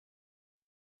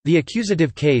The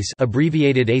accusative case,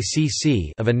 abbreviated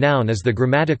ACC, of a noun is the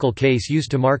grammatical case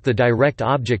used to mark the direct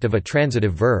object of a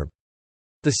transitive verb.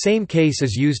 The same case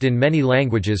is used in many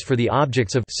languages for the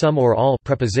objects of some or all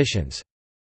prepositions.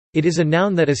 It is a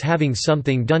noun that is having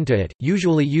something done to it,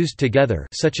 usually used together,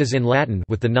 such as in Latin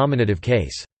with the nominative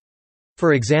case.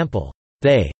 For example,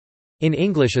 they in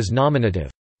English is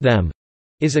nominative, them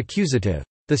is accusative.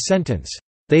 The sentence,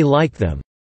 they like them,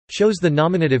 shows the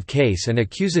nominative case and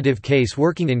accusative case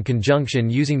working in conjunction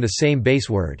using the same base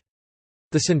word.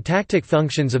 The syntactic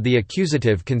functions of the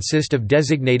accusative consist of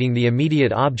designating the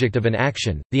immediate object of an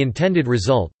action, the intended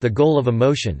result, the goal of a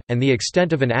motion, and the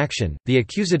extent of an action. The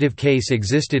accusative case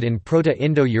existed in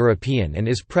Proto-Indo-European and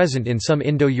is present in some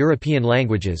Indo-European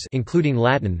languages including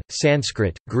Latin,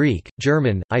 Sanskrit, Greek,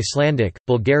 German, Icelandic,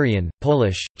 Bulgarian,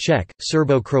 Polish, Czech,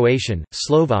 Serbo-Croatian,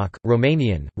 Slovak,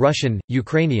 Romanian, Russian,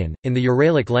 Ukrainian, in the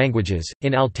Uralic languages,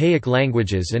 in Altaic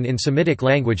languages and in Semitic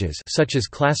languages such as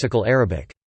Classical Arabic.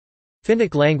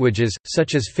 Finnic languages,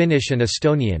 such as Finnish and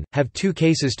Estonian, have two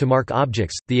cases to mark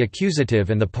objects, the accusative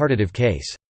and the partitive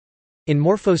case. In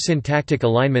morphosyntactic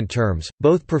alignment terms,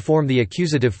 both perform the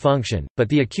accusative function, but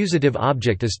the accusative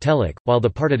object is telic, while the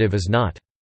partitive is not.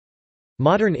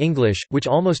 Modern English, which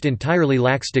almost entirely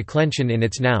lacks declension in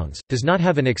its nouns, does not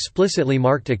have an explicitly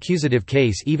marked accusative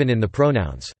case even in the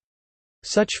pronouns.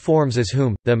 Such forms as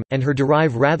whom, them, and her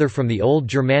derive rather from the Old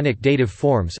Germanic dative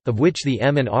forms, of which the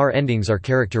m and r endings are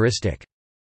characteristic.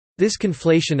 This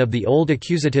conflation of the Old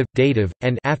accusative, dative,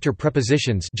 and after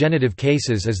prepositions genitive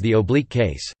cases is the oblique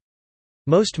case.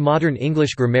 Most modern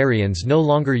English grammarians no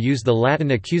longer use the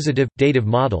Latin accusative, dative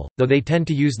model, though they tend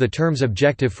to use the terms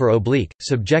objective for oblique,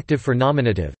 subjective for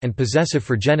nominative, and possessive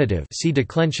for genitive. See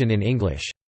declension in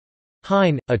English.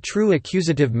 Hein, a true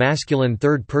accusative masculine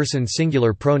third-person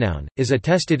singular pronoun, is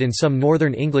attested in some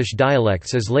Northern English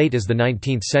dialects as late as the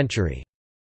 19th century.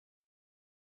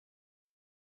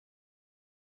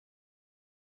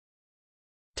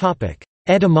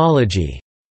 Etymology.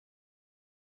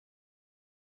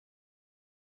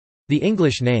 The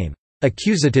English name,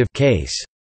 accusative case,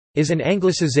 is an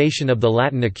anglicization of the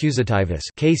Latin accusativus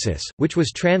casus, which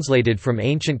was translated from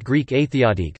ancient Greek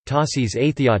atheotique,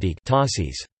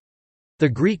 tausis. The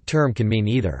Greek term can mean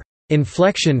either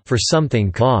inflection for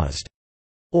something caused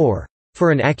or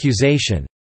for an accusation.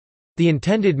 The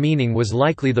intended meaning was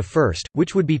likely the first,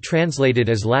 which would be translated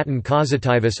as Latin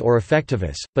causativus or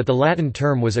effectivus, but the Latin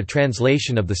term was a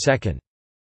translation of the second.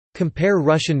 Compare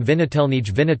Russian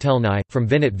vinitelnij vinitelny, from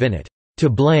vinit vinit, to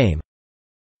blame.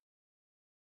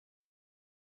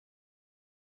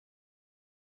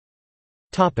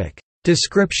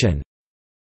 Description.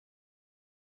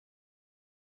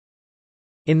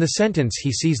 In the sentence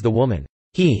he sees the woman,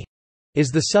 he is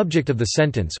the subject of the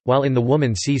sentence, while in the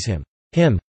woman sees him,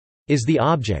 him is the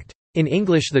object. In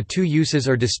English the two uses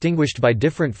are distinguished by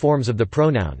different forms of the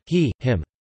pronoun, he, him.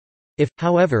 If,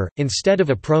 however, instead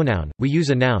of a pronoun, we use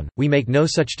a noun, we make no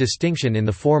such distinction in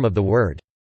the form of the word.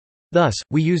 Thus,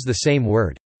 we use the same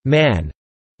word, man,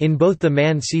 in both the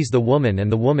man sees the woman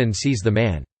and the woman sees the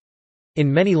man.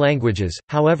 In many languages,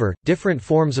 however, different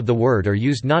forms of the word are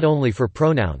used not only for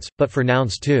pronouns, but for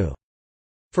nouns too.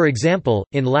 For example,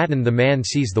 in Latin the man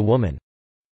sees the woman.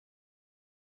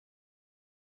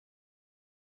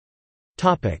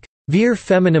 Vir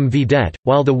feminam videt,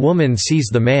 while the woman sees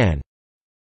the man.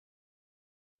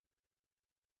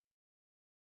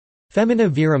 Femina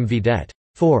virum videt,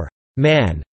 for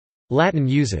man. Latin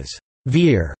uses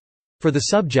vir for the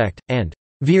subject, and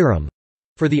virum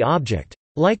for the object.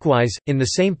 Likewise, in the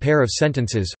same pair of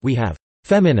sentences, we have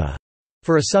femina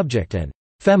for a subject and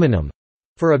feminam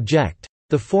for object.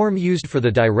 The form used for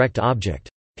the direct object,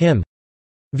 him,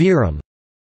 virum,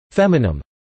 feminam,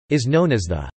 is known as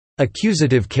the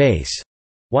accusative case,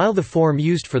 while the form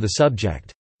used for the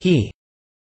subject, he,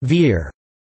 vir,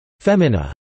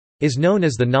 femina, is known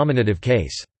as the nominative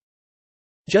case.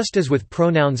 Just as with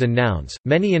pronouns and nouns,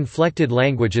 many inflected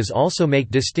languages also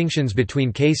make distinctions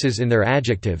between cases in their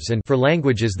adjectives and, for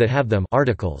languages that have them,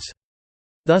 articles.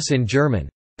 Thus in German,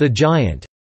 the giant,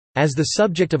 as the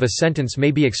subject of a sentence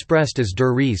may be expressed as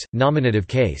der Ries, nominative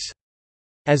case.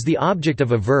 As the object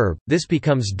of a verb, this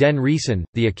becomes den Riesen,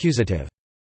 the accusative.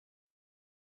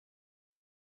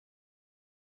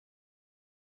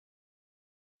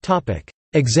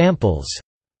 Examples.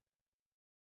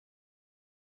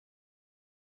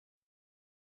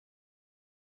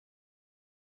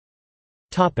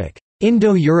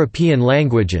 Indo-European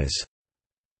languages.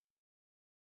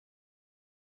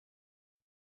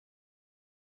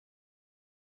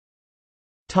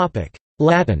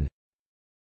 Latin.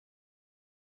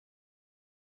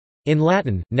 In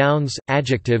Latin, nouns,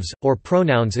 adjectives, or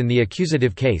pronouns in the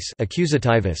accusative case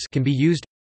accusativus can be used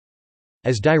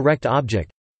as direct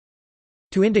object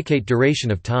to indicate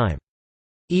duration of time.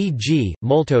 E.g.,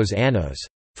 multos annos,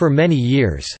 for many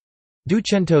years,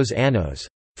 ducentos annos,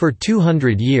 for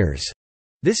 200 years.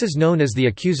 This is known as the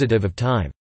accusative of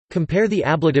time. Compare the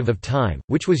ablative of time,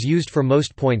 which was used for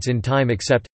most points in time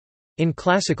except in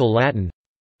Classical Latin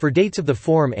for dates of the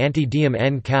form ante diem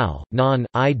n cal, non,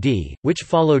 id, which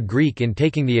followed Greek in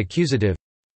taking the accusative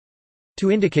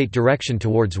to indicate direction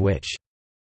towards which.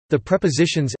 The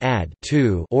prepositions ad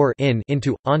to or in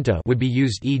into, onto would be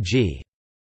used, e.g.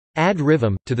 ad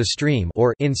rivum, to the stream,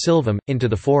 or in sylvam, into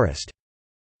the forest.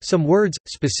 Some words,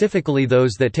 specifically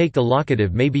those that take the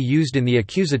locative, may be used in the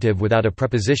accusative without a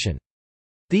preposition.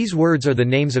 These words are the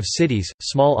names of cities,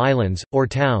 small islands, or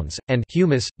towns, and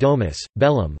humus, domus,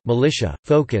 bellum, militia,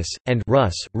 focus, and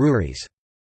rus, ruris.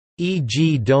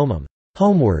 E.g. domum,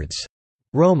 homewards,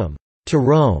 Romum, to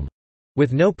Rome,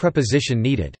 with no preposition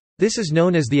needed. This is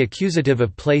known as the accusative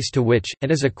of place to which,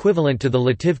 and is equivalent to the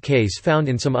lative case found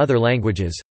in some other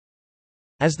languages.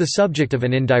 As the subject of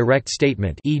an indirect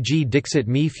statement, e.g. dixit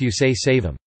me fuse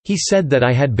savum, he said that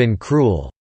I had been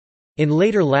cruel. In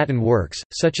later Latin works,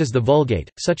 such as the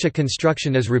Vulgate, such a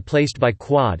construction is replaced by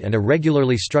quod and a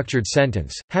regularly structured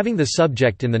sentence, having the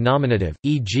subject in the nominative,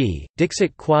 e.g.,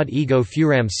 dixit quod ego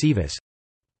furam sivis,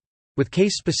 with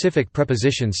case-specific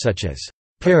prepositions such as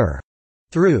per,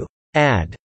 through,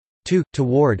 ad, to,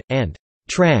 toward, and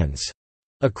trans,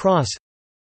 across.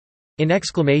 In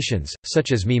exclamations,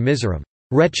 such as me miserum,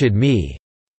 wretched me,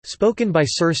 spoken by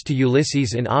Circe to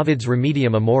Ulysses in Ovid's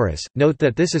Remedium Amoris, note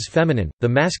that this is feminine. The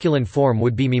masculine form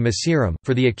would be me miserum.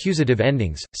 For the accusative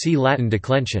endings, see Latin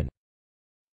declension.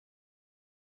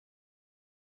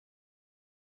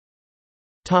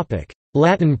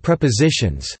 Latin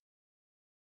prepositions.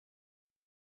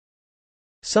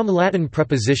 Some Latin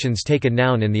prepositions take a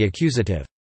noun in the accusative.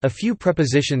 A few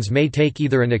prepositions may take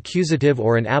either an accusative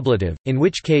or an ablative, in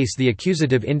which case the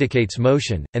accusative indicates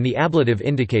motion, and the ablative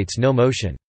indicates no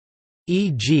motion.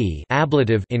 E.g.,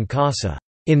 ablative in casa,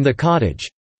 in the cottage,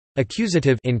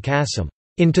 accusative in casum,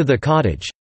 into the cottage.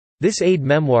 This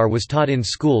aide-memoire was taught in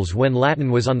schools when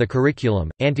Latin was on the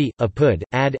curriculum. Ante, apud,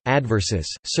 ad, adversus,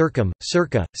 circum,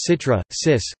 circa, citra,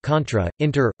 cis, contra,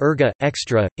 inter, erga,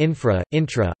 extra, infra,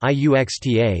 intra,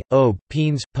 iuxta, ob,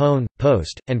 pens, pone,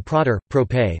 post, and proter,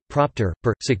 prope, propter,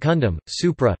 per, secundum,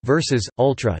 supra, versus,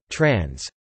 ultra, trans.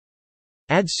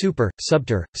 Ad super,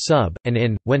 subter, sub, and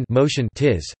in, when motion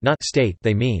tis, not state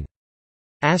they mean.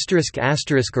 Asterisk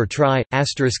asterisk or try,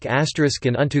 asterisk asterisk,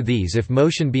 and unto these if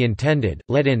motion be intended,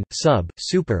 let in, sub,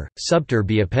 super, subter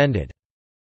be appended.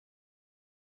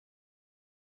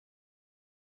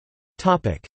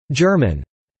 German.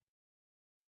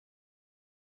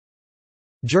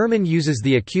 German uses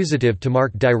the accusative to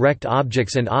mark direct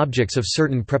objects and objects of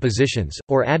certain prepositions,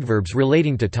 or adverbs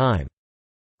relating to time.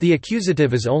 The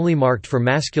accusative is only marked for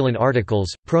masculine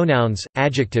articles, pronouns,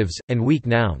 adjectives, and weak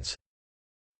nouns.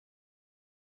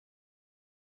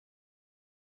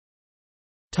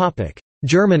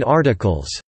 German articles.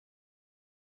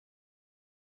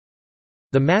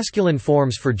 The masculine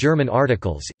forms for German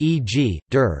articles, e.g.,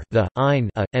 der, the,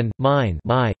 ein, a, and mein,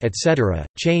 my, etc.,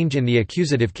 change in the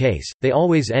accusative case, they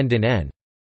always end in n.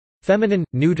 Feminine,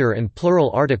 neuter and plural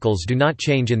articles do not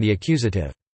change in the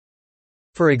accusative.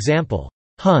 For example,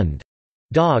 Hund,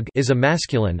 dog, is a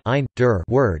masculine ein, der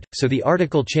word, so the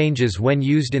article changes when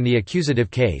used in the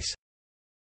accusative case.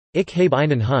 Ich habe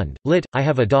einen Hund, lit, I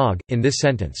have a dog. In this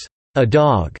sentence, a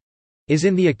dog is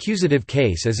in the accusative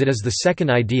case as it is the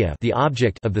second idea, the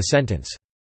object, of the sentence.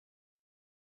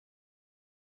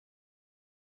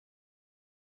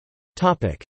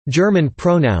 German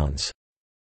pronouns.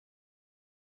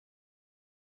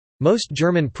 Most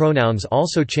German pronouns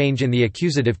also change in the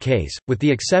accusative case, with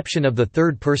the exception of the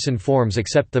third-person forms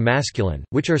except the masculine,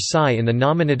 which are psi in the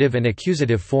nominative and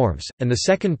accusative forms, and the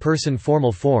second-person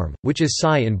formal form, which is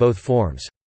psi in both forms.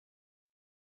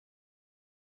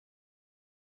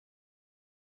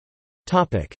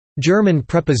 German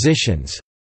prepositions.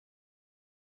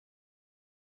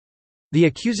 The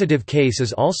accusative case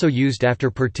is also used after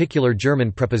particular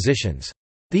German prepositions.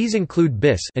 These include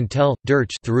bis until,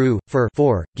 durch through,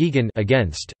 for, gegen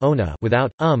against, ohne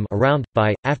without, around,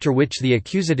 by, after which the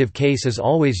accusative case is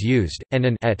always used, and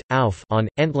an et, auf on,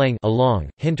 entlang along,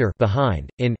 hinter behind,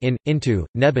 in into,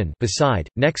 neben beside,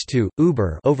 next to,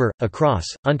 über over, across,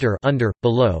 unter under,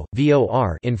 below,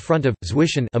 vor in front of,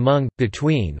 zwischen among,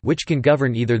 between, which can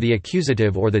govern either the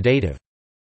accusative or the dative.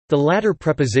 The latter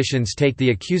prepositions take the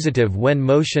accusative when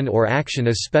motion or action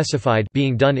is specified,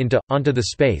 being done into, onto the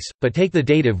space, but take the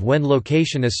dative when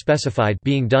location is specified,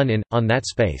 being done in, on that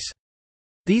space.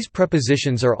 These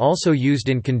prepositions are also used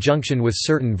in conjunction with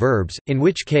certain verbs, in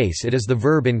which case it is the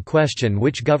verb in question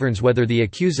which governs whether the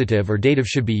accusative or dative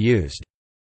should be used.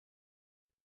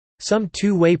 Some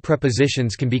two-way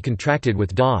prepositions can be contracted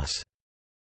with das.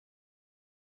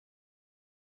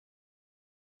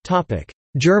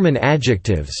 German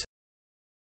adjectives.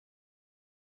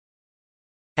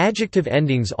 Adjective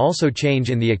endings also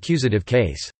change in the accusative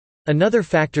case. Another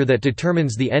factor that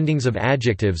determines the endings of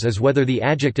adjectives is whether the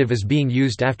adjective is being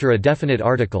used after a definite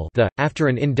article, the, after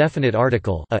an indefinite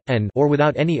article, a, an, or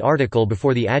without any article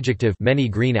before the adjective, many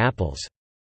green apples.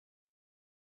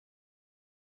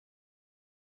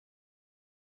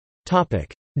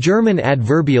 German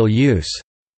adverbial use.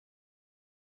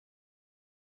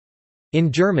 In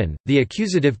German, the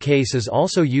accusative case is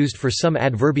also used for some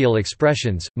adverbial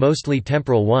expressions, mostly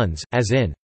temporal ones, as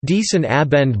in, Diesen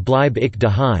Abend bleib ich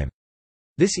daheim.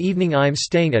 This evening I'm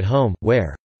staying at home,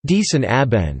 where diesen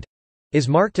Abend is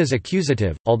marked as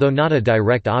accusative, although not a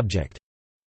direct object.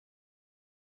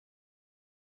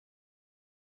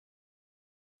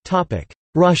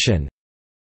 Russian.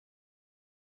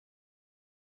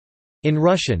 In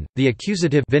Russian, the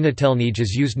accusative vinitelnij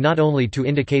is used not only to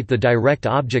indicate the direct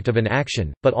object of an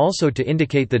action, but also to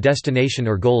indicate the destination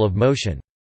or goal of motion.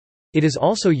 It is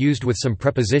also used with some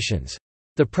prepositions.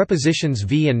 The prepositions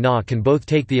v and na can both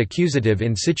take the accusative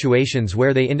in situations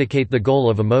where they indicate the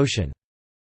goal of a motion.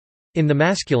 In the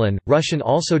masculine, Russian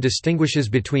also distinguishes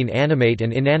between animate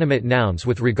and inanimate nouns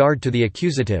with regard to the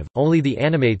accusative, only the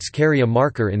animates carry a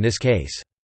marker in this case.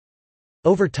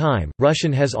 Over time,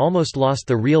 Russian has almost lost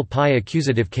the real pi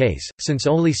accusative case, since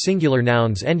only singular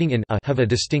nouns ending in a have a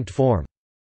distinct form.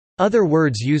 Other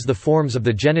words use the forms of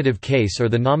the genitive case or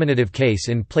the nominative case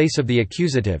in place of the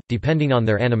accusative, depending on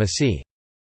their animacy.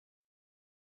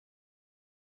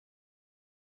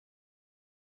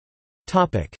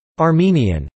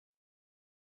 Armenian.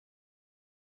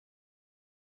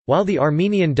 While the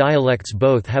Armenian dialects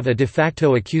both have a de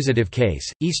facto accusative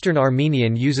case, Eastern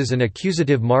Armenian uses an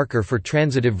accusative marker for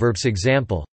transitive verbs.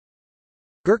 Example: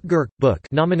 Gurk gurk, book,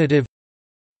 nominative;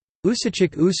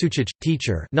 Usuchik usuchich,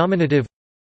 teacher, nominative;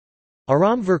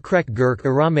 Aram verkrek gurk,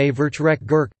 arame vertrek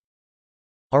gurk;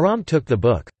 Aram took the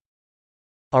book;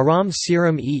 Aram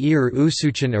siram eir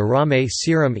usuchin, arame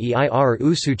siram eir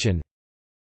usuchin;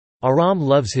 Aram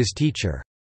loves his teacher.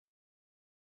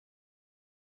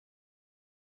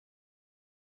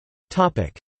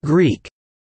 Greek.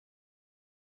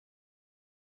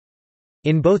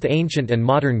 In both ancient and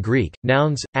modern Greek,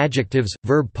 nouns, adjectives,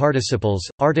 verb participles,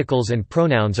 articles and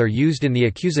pronouns are used in the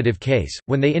accusative case,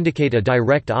 when they indicate a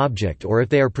direct object or if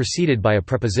they are preceded by a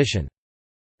preposition.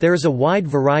 There is a wide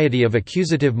variety of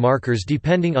accusative markers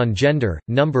depending on gender,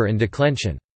 number and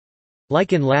declension.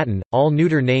 Like in Latin, all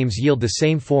neuter names yield the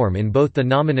same form in both the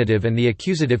nominative and the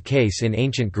accusative case in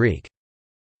ancient Greek.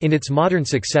 In its modern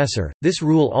successor, this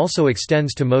rule also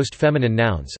extends to most feminine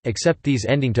nouns, except these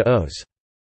ending to os.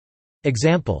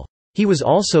 Example: he was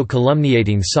also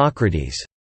calumniating Socrates.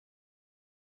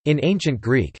 In ancient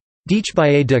Greek,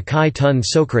 dichbae de kai ton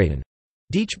sokraton,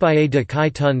 dichbae de kai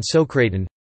ton sokraton.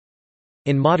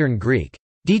 In modern Greek,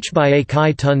 dichbae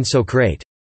kai ton sokrate,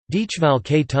 dichval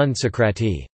kai ton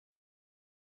sokrati.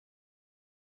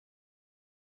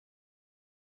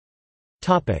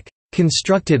 Topic: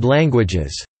 Constructed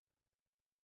languages.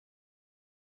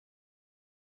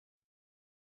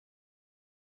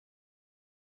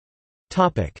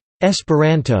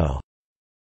 Esperanto.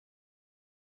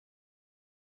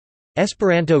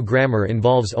 Esperanto grammar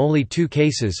involves only two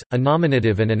cases, a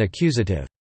nominative and an accusative.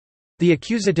 The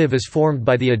accusative is formed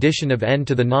by the addition of n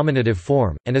to the nominative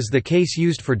form, and is the case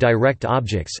used for direct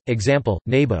objects. Example: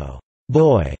 nebo,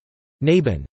 boy;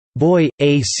 neben, boy,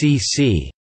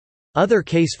 acc. Other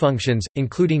case functions,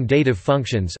 including dative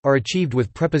functions, are achieved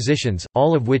with prepositions,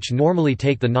 all of which normally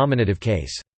take the nominative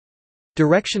case.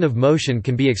 Direction of motion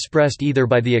can be expressed either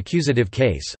by the accusative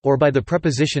case, or by the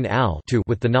preposition al to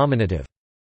with the nominative.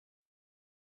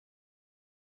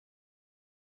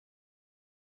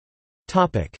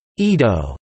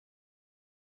 Edo.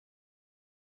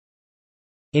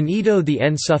 In Edo the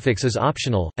n suffix is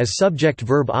optional, as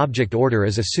subject-verb-object order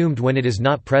is assumed when it is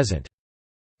not present.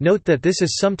 Note that this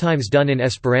is sometimes done in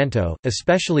Esperanto,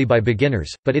 especially by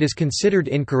beginners, but it is considered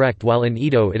incorrect while in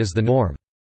Edo it is the norm.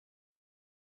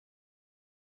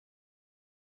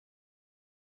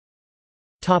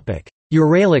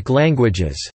 Uralic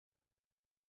languages.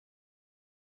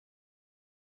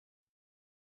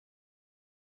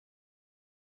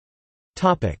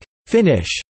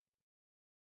 Finnish.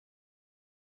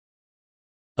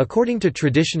 According to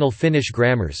traditional Finnish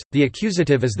grammars, the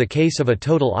accusative is the case of a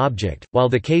total object, while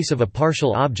the case of a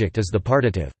partial object is the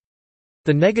partitive.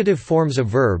 The negative forms of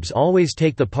verbs always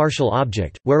take the partial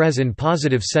object, whereas in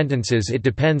positive sentences it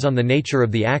depends on the nature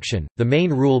of the action, the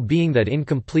main rule being that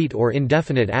incomplete or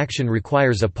indefinite action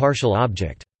requires a partial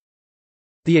object.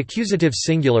 The accusative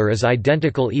singular is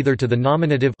identical either to the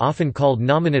nominative, often called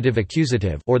nominative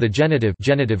accusative, or the genitive,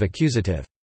 genitive accusative.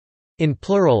 In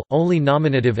plural, only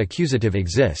nominative accusative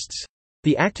exists.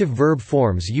 The active verb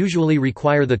forms usually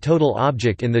require the total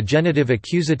object in the genitive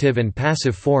accusative, and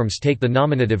passive forms take the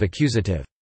nominative accusative.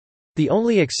 The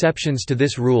only exceptions to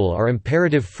this rule are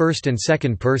imperative first and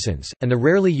second persons, and the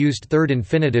rarely used third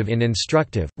infinitive in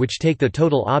instructive, which take the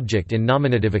total object in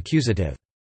nominative accusative.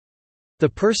 The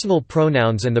personal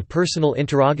pronouns and the personal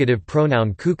interrogative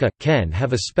pronoun kuka, ken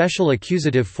have a special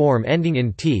accusative form ending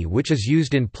in t, which is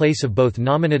used in place of both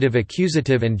nominative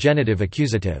accusative and genitive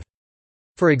accusative.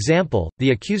 For example, the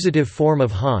accusative form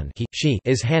of han he, she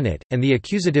is hanit, and the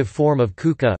accusative form of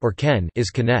kuka or ken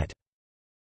is kanet.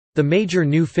 The major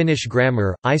new Finnish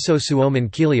grammar,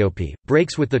 Iso-Suomen kielioppi,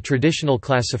 breaks with the traditional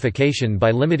classification by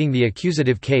limiting the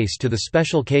accusative case to the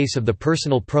special case of the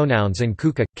personal pronouns and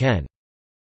kuka, ken.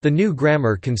 The new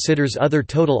grammar considers other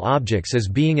total objects as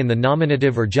being in the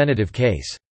nominative or genitive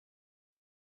case.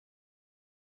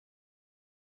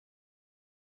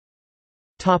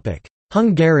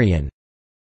 Hungarian.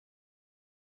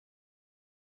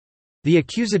 The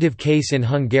accusative case in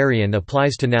Hungarian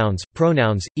applies to nouns,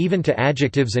 pronouns, even to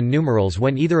adjectives and numerals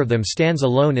when either of them stands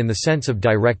alone in the sense of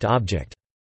direct object.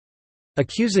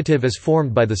 Accusative is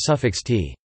formed by the suffix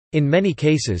t. In many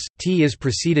cases, t is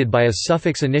preceded by a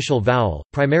suffix initial vowel,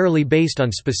 primarily based on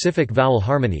specific vowel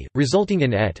harmony, resulting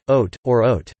in et, ot, or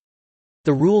ot.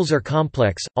 The rules are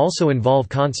complex, also involve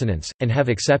consonants, and have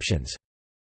exceptions.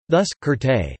 Thus,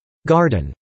 kerte,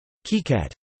 garden,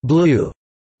 kiket, blue,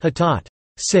 hatat,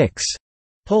 6,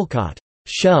 polkat,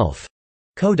 shelf,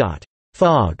 kodot,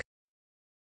 fog.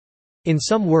 In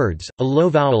some words, a low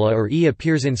vowel a or e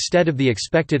appears instead of the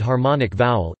expected harmonic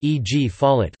vowel, e.g.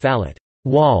 fallet, fallet,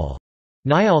 wall,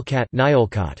 nyalkat,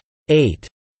 nyolkat, 8,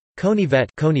 konivet,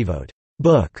 konivot,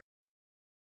 book.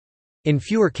 In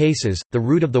fewer cases, the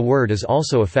root of the word is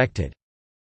also affected.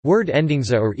 Word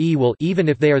endings a or e will, even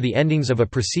if they are the endings of a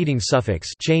preceding suffix,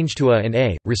 change to a and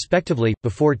a, respectively,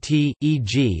 before t,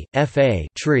 e.g., fa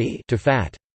tree to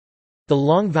fat. The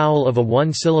long vowel of a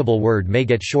one-syllable word may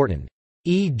get shortened,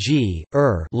 e.g.,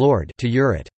 lord to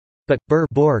urit, but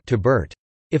bor to burt.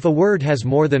 If a word has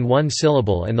more than one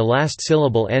syllable and the last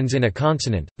syllable ends in a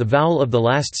consonant, the vowel of the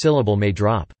last syllable may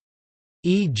drop.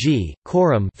 E.g.,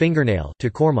 korum fingernail to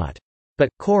kormot, but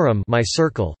korum my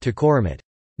circle to korumit.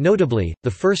 Notably,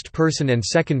 the first-person and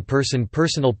second-person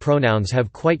personal pronouns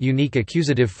have quite unique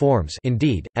accusative forms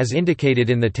indeed, as indicated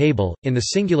in the table. In the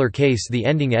singular case the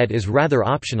ending ed is rather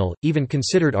optional, even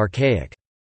considered archaic.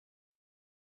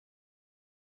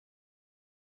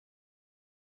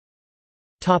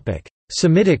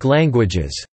 Semitic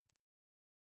languages.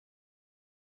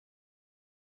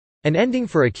 An ending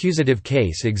for accusative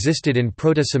case existed in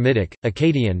Proto-Semitic,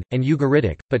 Akkadian, and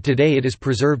Ugaritic, but today it is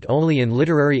preserved only in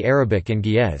literary Arabic and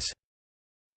Ge'ez.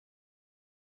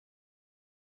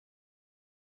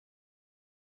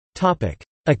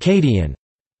 Akkadian.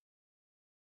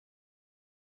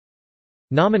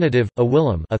 Nominative, a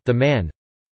Willem, a, the man.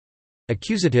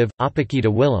 Accusative,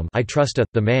 apakita Willem, I trust a,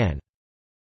 the man.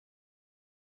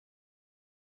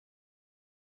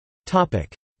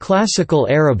 Classical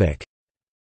Arabic.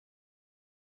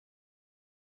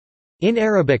 In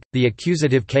Arabic, the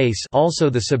accusative case, also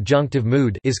the subjunctive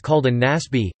mood, is called a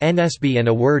nasbi, nsb, and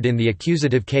a word in the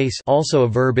accusative case, also a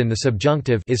verb in the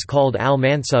subjunctive, is called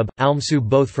al-mansub, al-msub,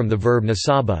 both from the verb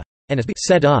nasaba and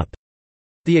set up.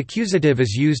 The accusative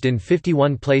is used in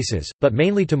 51 places, but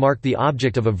mainly to mark the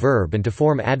object of a verb and to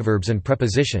form adverbs and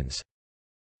prepositions.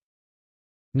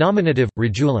 Nominative,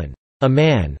 rajulan, a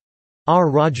man,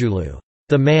 rajulu,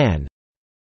 the man.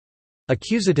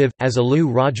 Accusative, as alu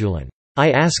rajulan,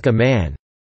 I ask a man,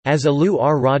 as alu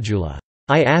rajula,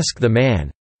 I ask the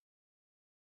man.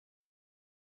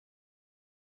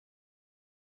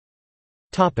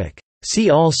 See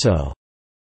also: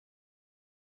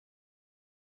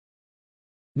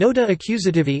 Nota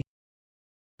accusativi,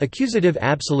 accusative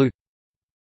absolute,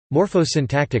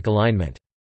 morphosyntactic alignment.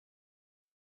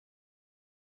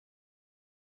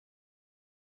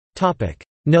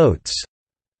 Notes.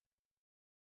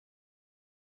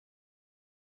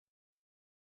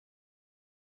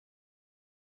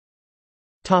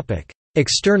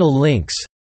 External links.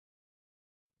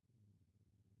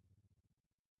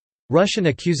 Russian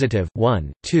accusative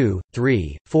 1, 2,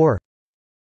 3, 4.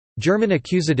 German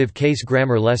accusative case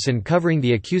grammar lesson covering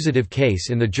the accusative case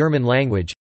in the German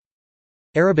language.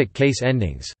 Arabic case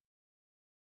endings.